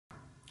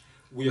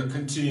We are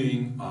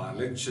continuing our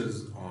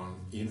lectures on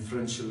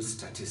inferential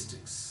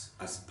statistics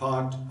as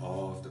part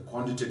of the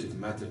quantitative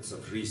methods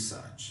of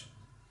research.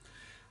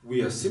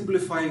 We are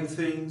simplifying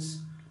things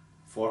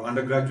for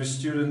undergraduate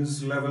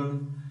students level,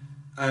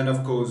 and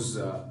of course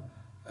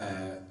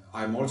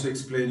I'm also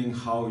explaining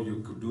how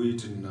you could do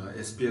it in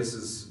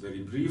SPSS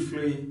very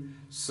briefly,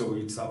 so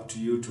it's up to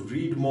you to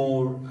read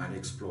more and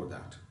explore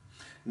that.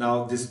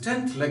 Now this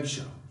 10th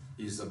lecture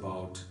is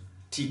about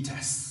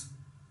t-tests.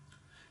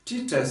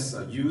 T-tests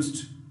are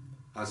used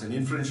as an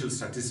inferential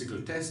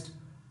statistical test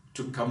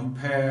to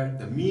compare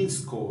the mean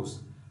scores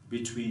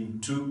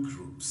between two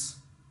groups.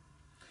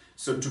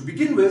 So to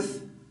begin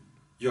with,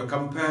 you're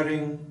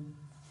comparing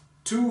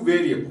two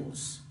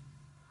variables,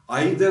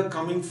 either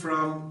coming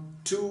from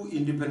two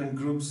independent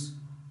groups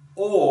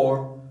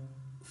or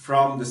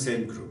from the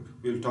same group.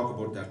 We'll talk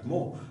about that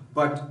more.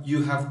 But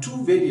you have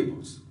two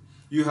variables.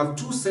 You have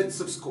two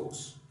sets of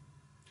scores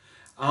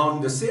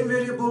on the same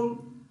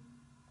variable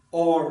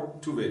or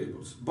two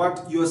variables.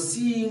 But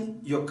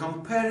you're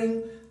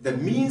comparing the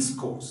mean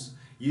scores.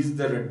 Is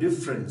there a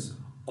difference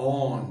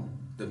on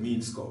the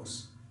mean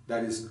scores?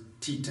 That is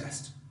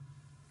t-test.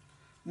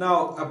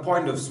 Now, a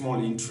point of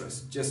small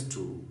interest, just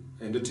to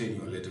entertain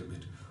you a little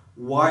bit.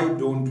 Why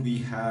don't we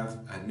have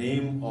a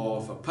name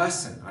of a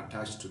person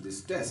attached to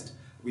this test?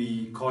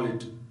 We call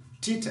it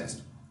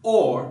t-test,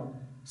 or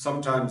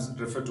sometimes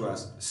referred to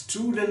as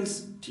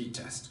student's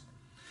t-test.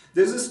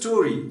 There's a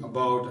story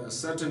about a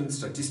certain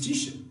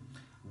statistician,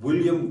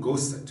 William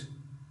Gossett.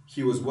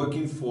 He was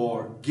working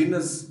for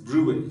Guinness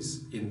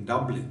Breweries in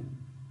Dublin.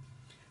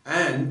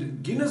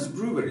 And Guinness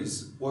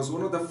Breweries was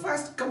one of the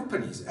first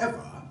companies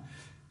ever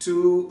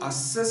to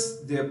assess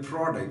their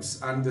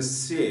products and the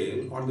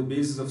sale on the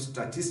basis of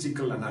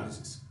statistical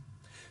analysis.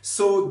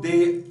 So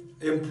they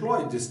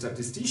employed this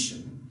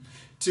statistician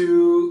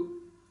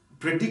to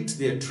predict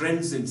their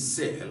trends in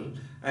sale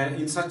and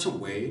in such a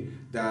way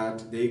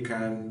that they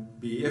can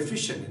be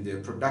efficient in their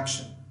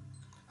production,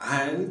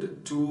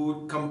 and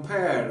to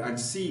compare and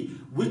see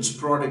which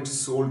product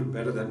sold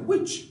better than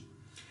which.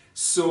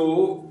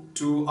 So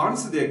to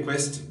answer their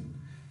question,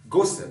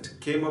 Gossett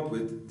came up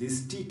with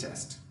this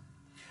t-test.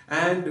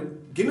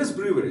 And Guinness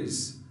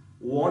Breweries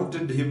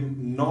wanted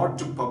him not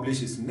to publish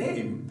his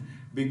name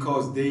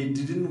because they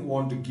didn't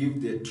want to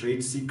give their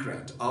trade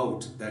secret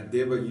out that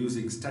they were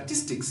using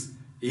statistics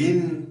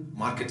in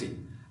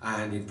marketing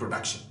and in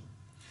production.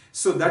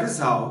 So that is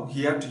how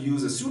he had to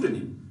use a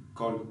pseudonym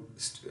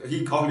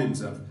he called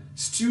himself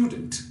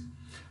Student,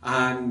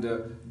 and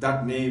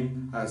that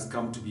name has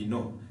come to be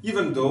known,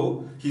 even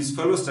though his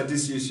fellow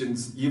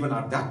statisticians even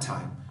at that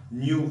time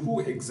knew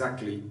who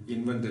exactly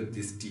invented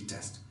this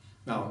t-test.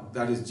 Now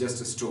that is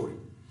just a story.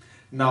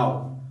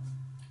 Now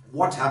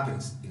what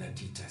happens in a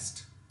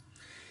t-test?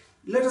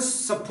 Let us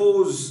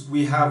suppose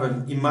we have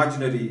an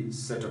imaginary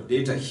set of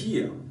data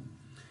here.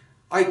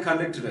 I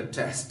conducted a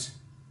test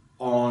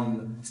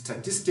on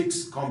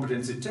statistics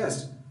competency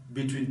test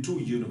between two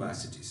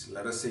universities,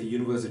 let us say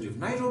University of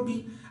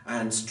Nairobi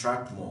and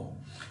Strathmore.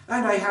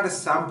 And I had a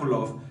sample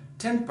of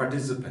 10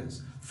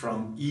 participants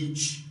from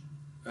each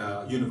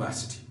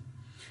university.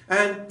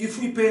 And if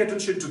we pay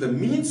attention to the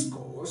mean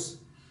scores,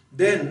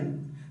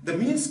 then the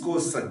mean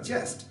scores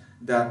suggest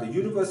that the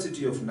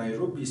University of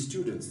Nairobi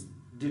students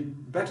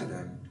did better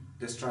than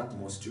the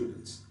Strathmore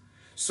students.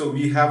 So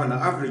we have an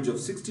average of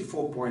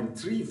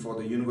 64.3 for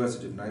the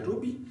University of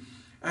Nairobi,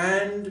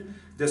 and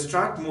the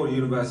Strathmore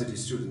University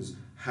students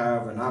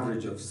have an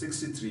average of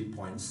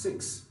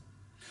 63.6.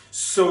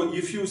 So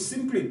if you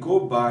simply go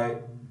by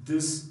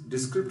this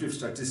descriptive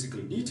statistical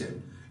detail,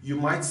 you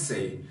might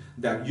say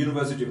that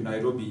University of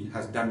Nairobi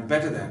has done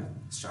better than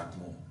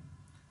Strathmore.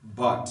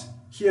 But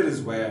here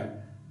is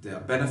where the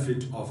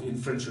benefit of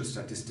inferential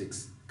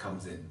statistics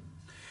comes in.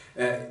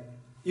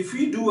 If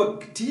we do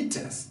a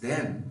t-test,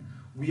 then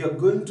we are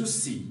going to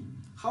see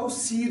how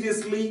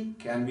seriously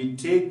can we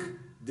take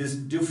this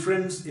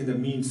difference in the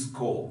mean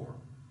score.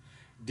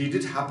 Did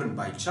it happen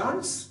by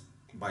chance,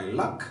 by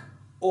luck,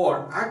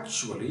 or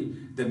actually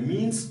the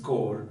mean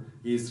score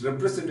is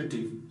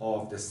representative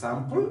of the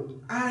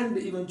sample and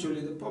eventually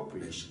the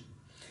population?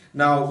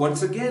 Now,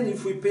 once again,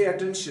 if we pay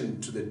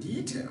attention to the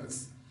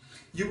details,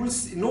 you will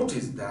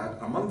notice that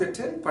among the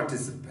 10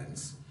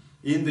 participants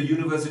in the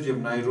University of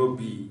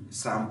Nairobi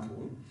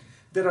sample,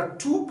 there are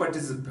 2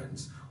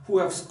 participants who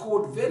have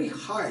scored very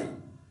high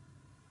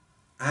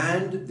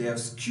and they have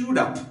skewed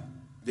up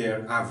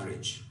their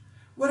average.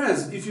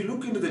 Whereas if you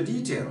look into the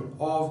detail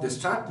of the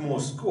Strathmore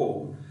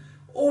score,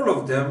 all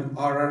of them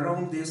are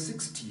around their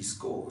 60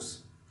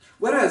 scores.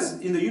 Whereas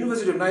in the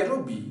University of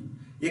Nairobi,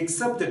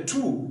 except the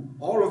 2,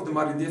 all of them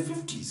are in their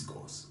 50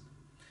 scores.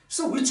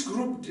 So which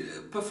group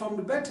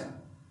performed better?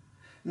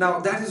 Now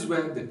that is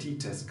where the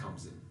t-test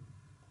comes in.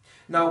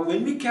 Now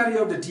when we carry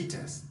out the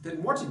t-test,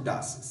 then what it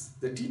does is,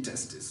 the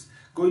t-test is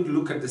going to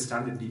look at the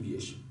standard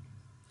deviation.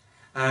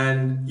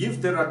 And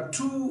if there are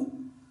 2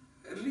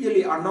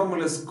 really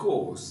anomalous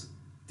scores,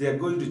 they are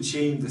going to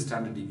change the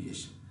standard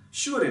deviation.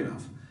 Sure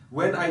enough,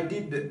 when I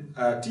did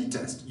a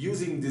t-test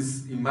using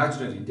this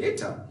imaginary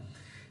data,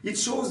 It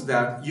shows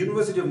that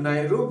University of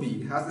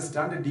Nairobi has a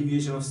standard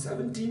deviation of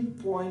 17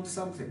 point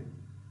something.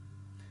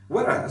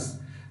 Whereas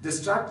the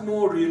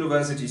Strathmore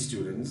University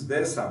students,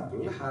 their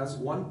sample has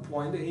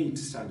 1.8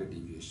 standard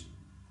deviation.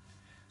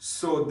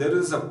 So there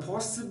is a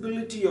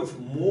possibility of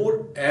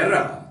more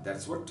error,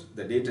 that's what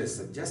the data is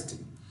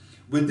suggesting,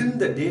 within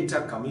the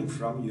data coming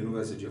from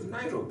University of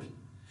Nairobi.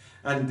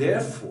 And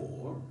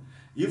therefore,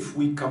 if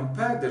we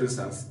compare the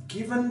results,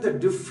 given the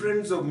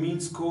difference of mean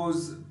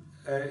scores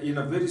in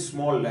a very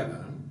small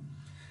level,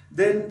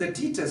 then the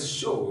t-test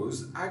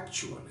shows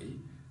actually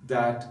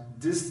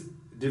that this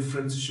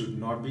difference should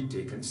not be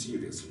taken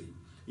seriously.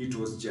 It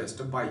was just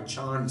a by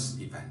chance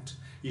event.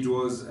 It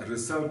was a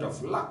result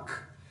of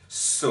luck.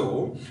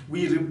 So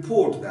we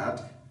report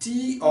that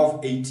T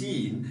of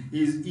 18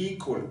 is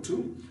equal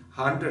to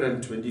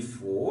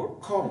 124,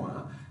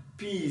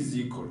 P is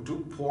equal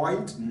to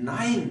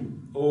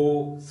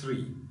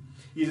 0.903.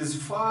 It is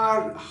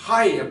far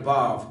high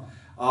above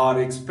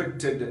our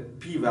expected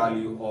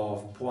p-value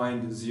of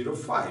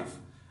 0.05,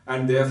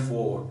 and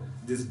therefore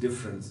this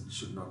difference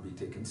should not be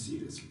taken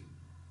seriously.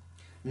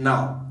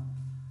 Now,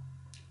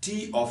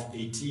 T of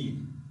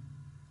 18,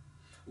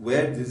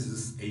 where does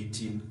this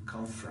 18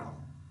 come from?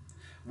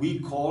 We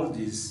call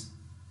this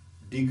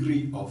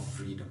degree of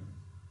freedom.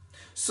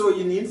 So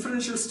in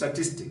inferential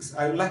statistics,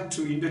 I would like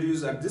to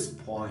introduce at this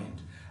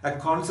point a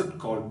concept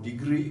called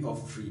degree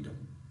of freedom.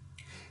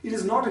 It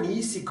is not an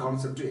easy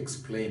concept to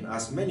explain,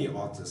 as many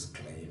authors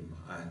claim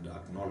and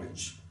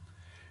acknowledge.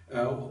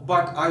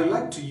 But I would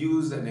like to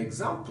use an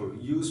example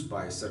used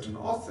by certain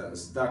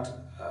authors that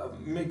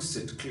makes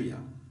it clear.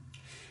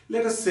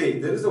 Let us say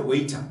there is a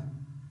waiter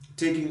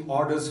taking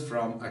orders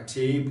from a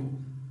table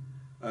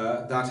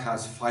that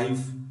has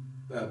 5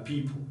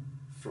 people,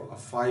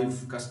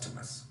 5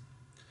 customers.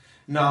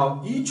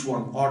 Now each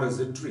one orders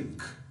a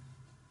drink.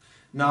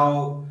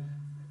 Now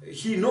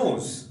he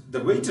knows,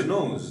 the waiter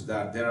knows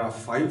that there are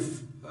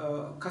 5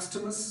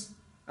 customers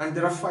and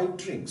there are 5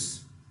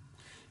 drinks.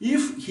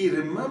 If he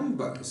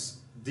remembers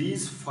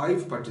these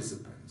 5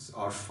 participants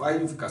or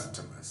 5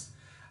 customers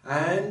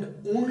and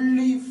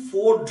only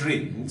 4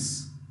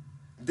 drinks,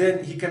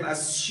 then he can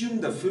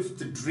assume the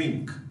 5th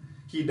drink.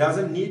 He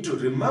doesn't need to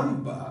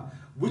remember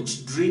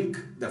which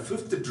drink, the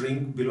 5th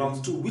drink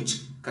belongs to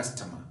which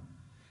customer.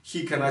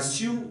 He can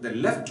assume the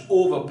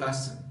leftover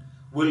person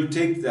will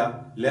take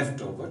the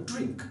leftover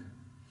drink.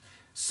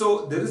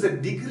 So there is a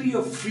degree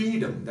of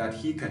freedom that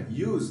he can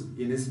use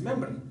in his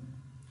memory.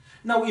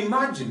 Now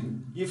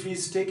imagine if he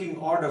is taking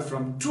order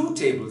from 2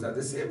 tables at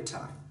the same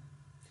time.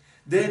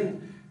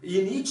 Then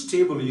in each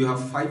table you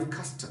have 5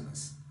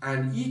 customers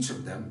and each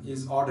of them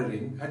is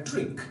ordering a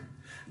drink.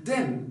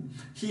 Then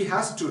he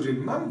has to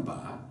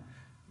remember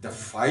the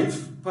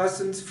 5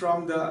 persons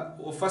from the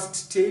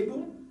first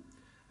table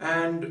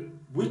and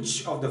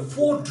which of the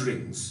 4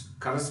 drinks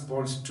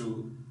corresponds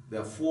to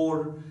the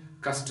 4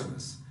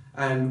 customers,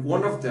 and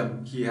one of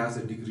them he has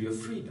a degree of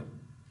freedom.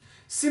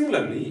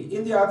 Similarly,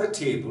 in the other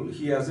table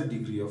he has a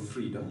degree of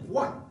freedom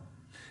 1.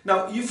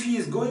 Now if he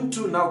is going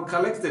to now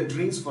collect the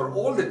drinks for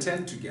all the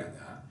 10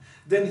 together,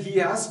 then he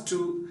has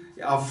to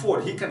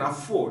afford, he can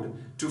afford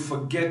to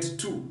forget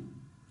 2.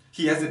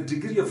 He has a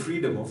degree of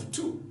freedom of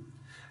 2.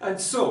 And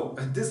so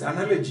this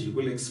analogy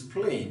will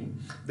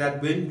explain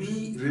that when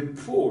we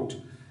report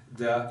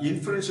the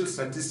inferential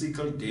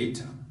statistical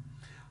data,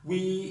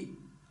 we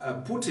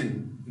put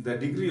in the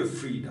degree of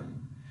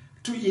freedom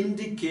to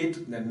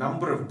indicate the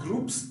number of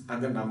groups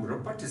and the number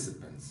of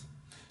participants.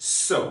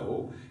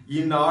 So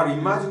in our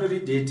imaginary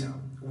data,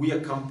 we are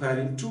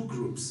comparing 2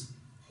 groups,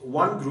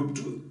 one group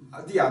to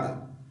the other.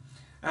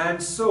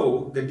 And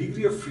so the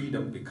degree of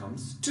freedom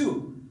becomes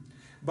 2.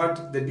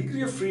 But the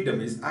degree of freedom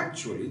is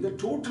actually the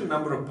total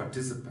number of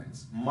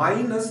participants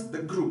minus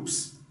the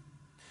groups.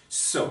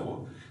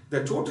 So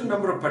the total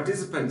number of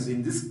participants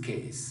in this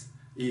case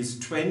is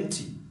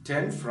 20,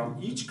 10 from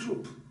each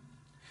group.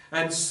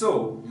 And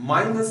so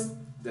minus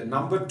the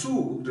number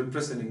 2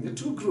 representing the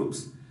 2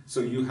 groups.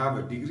 So you have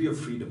a degree of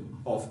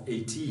freedom of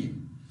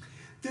 18.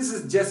 This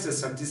is just a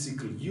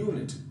statistical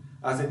unit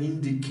as an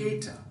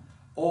indicator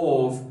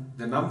of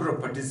the number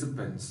of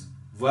participants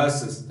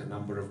versus the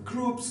number of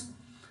groups,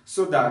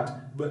 so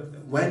that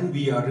when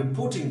we are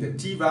reporting the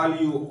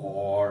t-value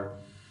or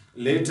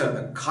later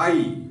the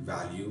chi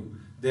value,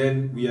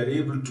 then we are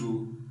able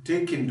to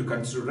take into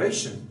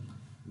consideration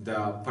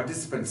the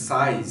participant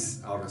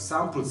size or the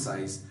sample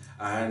size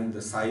and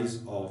the size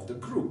of the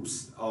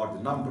groups or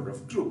the number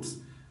of groups.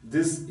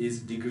 This is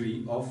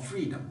degree of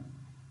freedom.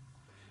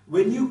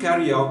 When you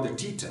carry out the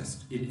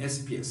t-test in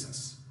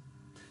SPSS,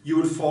 you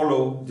would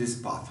follow this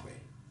pathway.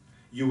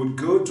 You would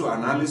go to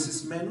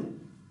analysis menu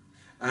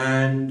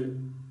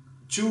and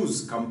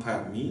choose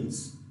compare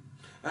means,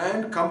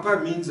 and compare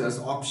means as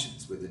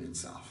options within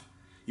itself.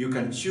 You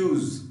can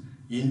choose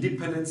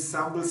independent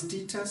samples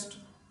t-test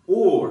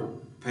or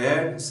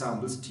paired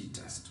samples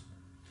t-test.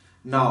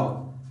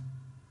 Now,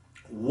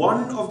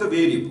 one of the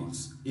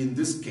variables in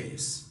this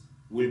case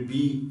will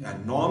be a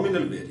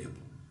nominal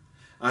variable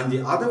and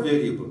the other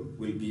variable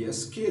will be a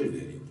scale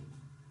variable.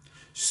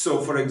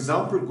 So for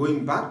example,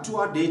 going back to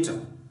our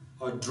data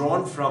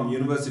drawn from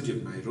University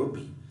of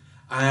Nairobi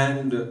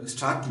and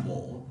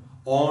Strathmore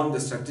on the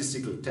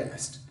statistical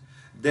test,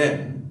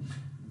 then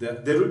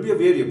there will be a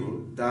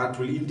variable that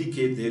will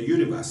indicate their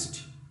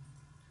university.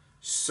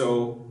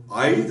 So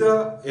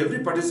either every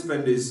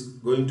participant is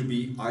going to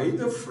be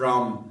either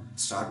from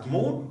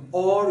Strathmore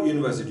or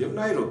University of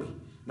Nairobi.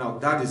 Now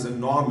that is a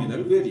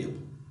nominal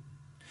variable.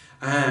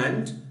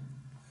 And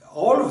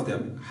all of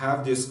them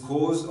have their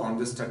scores on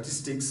the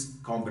statistics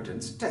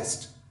competence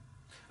test.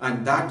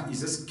 And that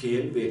is a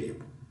scale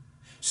variable.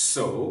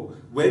 So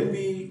when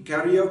we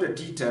carry out a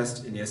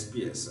t-test in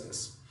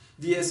SPSS,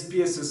 the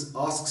SPSS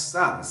asks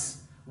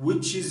us,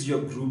 which is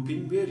your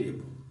grouping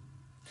variable?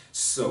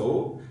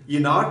 So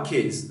in our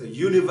case, the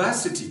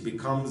university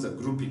becomes a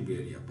grouping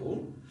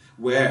variable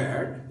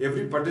where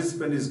every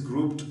participant is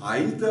grouped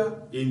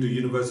either into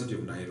University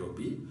of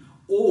Nairobi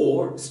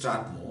or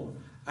Strathmore,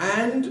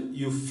 and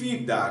you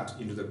feed that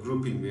into the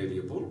grouping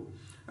variable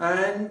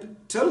and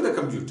tell the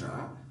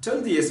computer, tell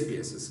the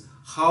SPSS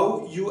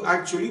how you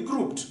actually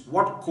grouped,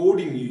 what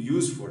coding you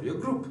use for your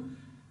group.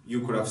 You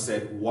could have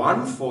said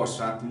 1 for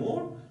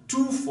Strathmore,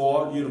 2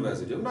 for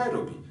University of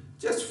Nairobi.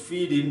 Just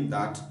feed in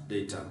that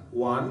data,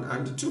 1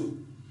 and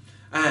 2.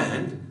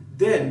 And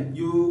then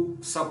you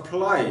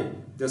supply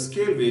the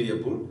scale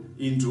variable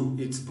into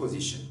its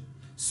position.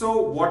 So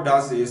what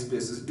does the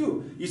SPSS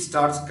do? It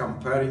starts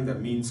comparing the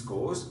mean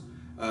scores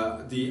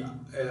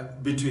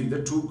between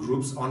the two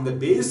groups on the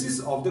basis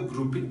of the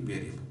grouping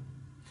variable.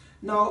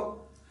 Now,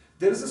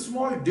 there is a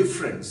small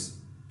difference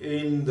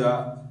in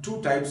the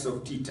two types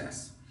of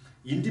t-tests: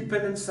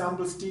 independent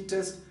samples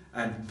t-test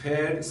and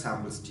paired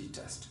samples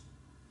t-test.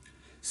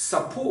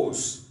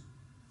 Suppose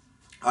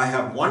I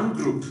have one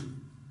group,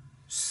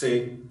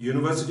 say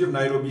University of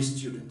Nairobi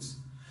students,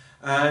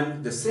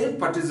 and the same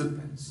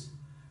participants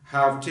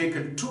have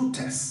taken two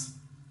tests.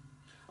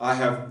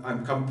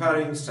 I'm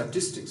comparing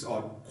statistics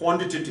or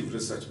quantitative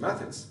research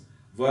methods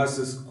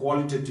versus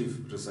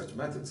qualitative research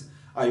methods.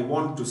 I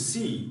want to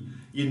see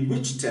in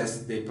which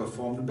test they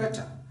performed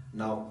better.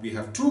 Now we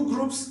have two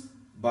groups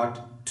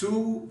but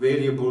two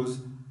variables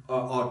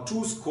or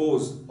two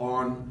scores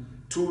on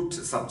two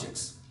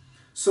subjects.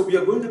 So we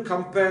are going to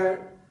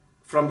compare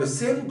from the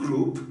same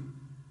group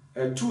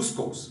two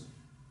scores.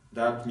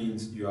 That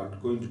means you are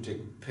going to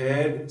take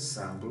paired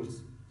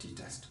samples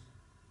t-test.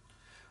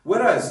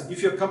 Whereas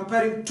if you're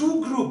comparing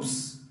two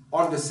groups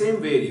on the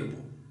same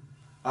variable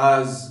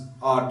as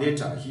our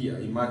data here,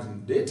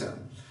 imagine data,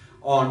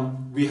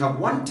 we have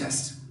one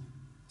test,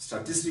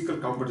 statistical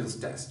competence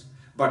test,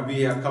 but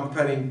we are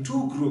comparing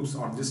two groups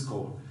on this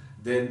score,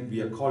 then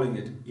we are calling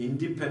it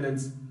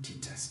independence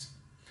t-test.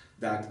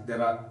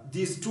 That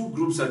these two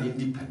groups are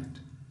independent.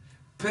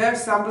 Paired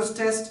samples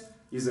test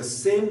is the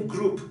same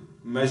group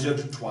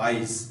measured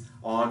twice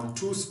on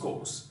two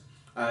scores.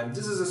 And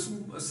this is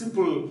a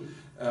simple,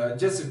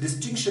 just a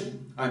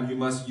distinction, and you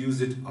must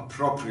use it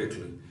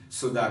appropriately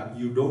so that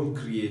you don't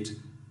create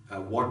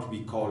what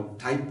we call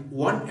type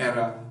 1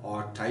 error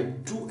or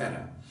type 2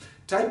 error.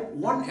 Type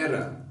 1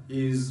 error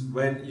is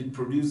when it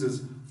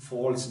produces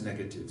false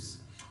negatives,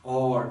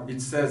 or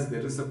it says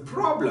there is a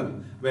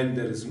problem when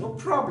there is no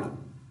problem.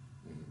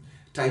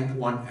 Type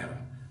 1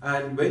 error.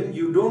 And when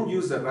you don't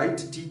use the right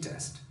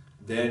t-test,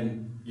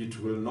 then it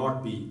will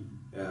not be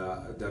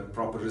the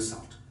proper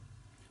result.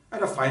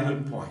 At a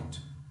final point,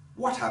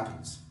 what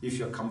happens if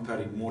you're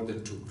comparing more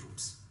than two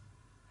groups?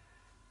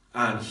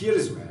 And here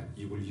is where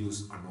you will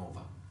use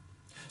ANOVA.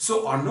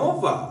 So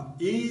ANOVA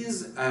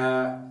is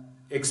an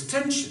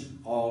extension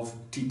of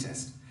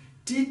t-test.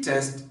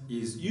 T-test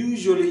is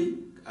usually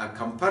a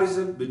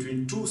comparison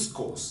between two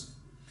scores.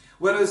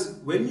 Whereas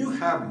when you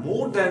have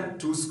more than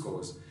two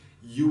scores,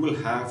 you will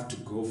have to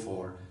go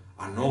for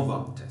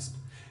ANOVA test.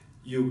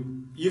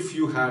 If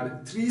you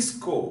had 3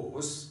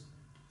 scores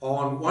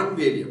on one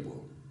variable,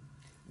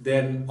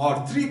 then,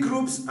 or 3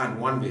 groups and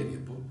one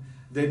variable,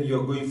 then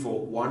you're going for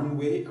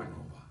one-way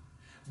ANOVA.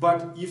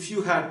 But if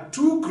you had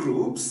 2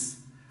 groups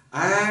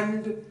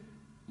and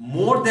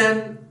more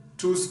than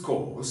 2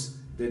 scores,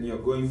 then you're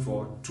going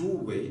for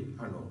two-way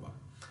ANOVA.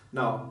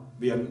 Now,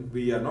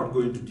 we are not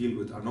going to deal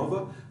with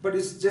ANOVA, but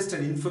it's just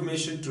an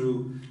information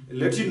to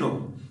let you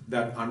know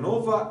that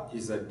ANOVA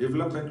is a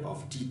development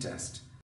of t-test.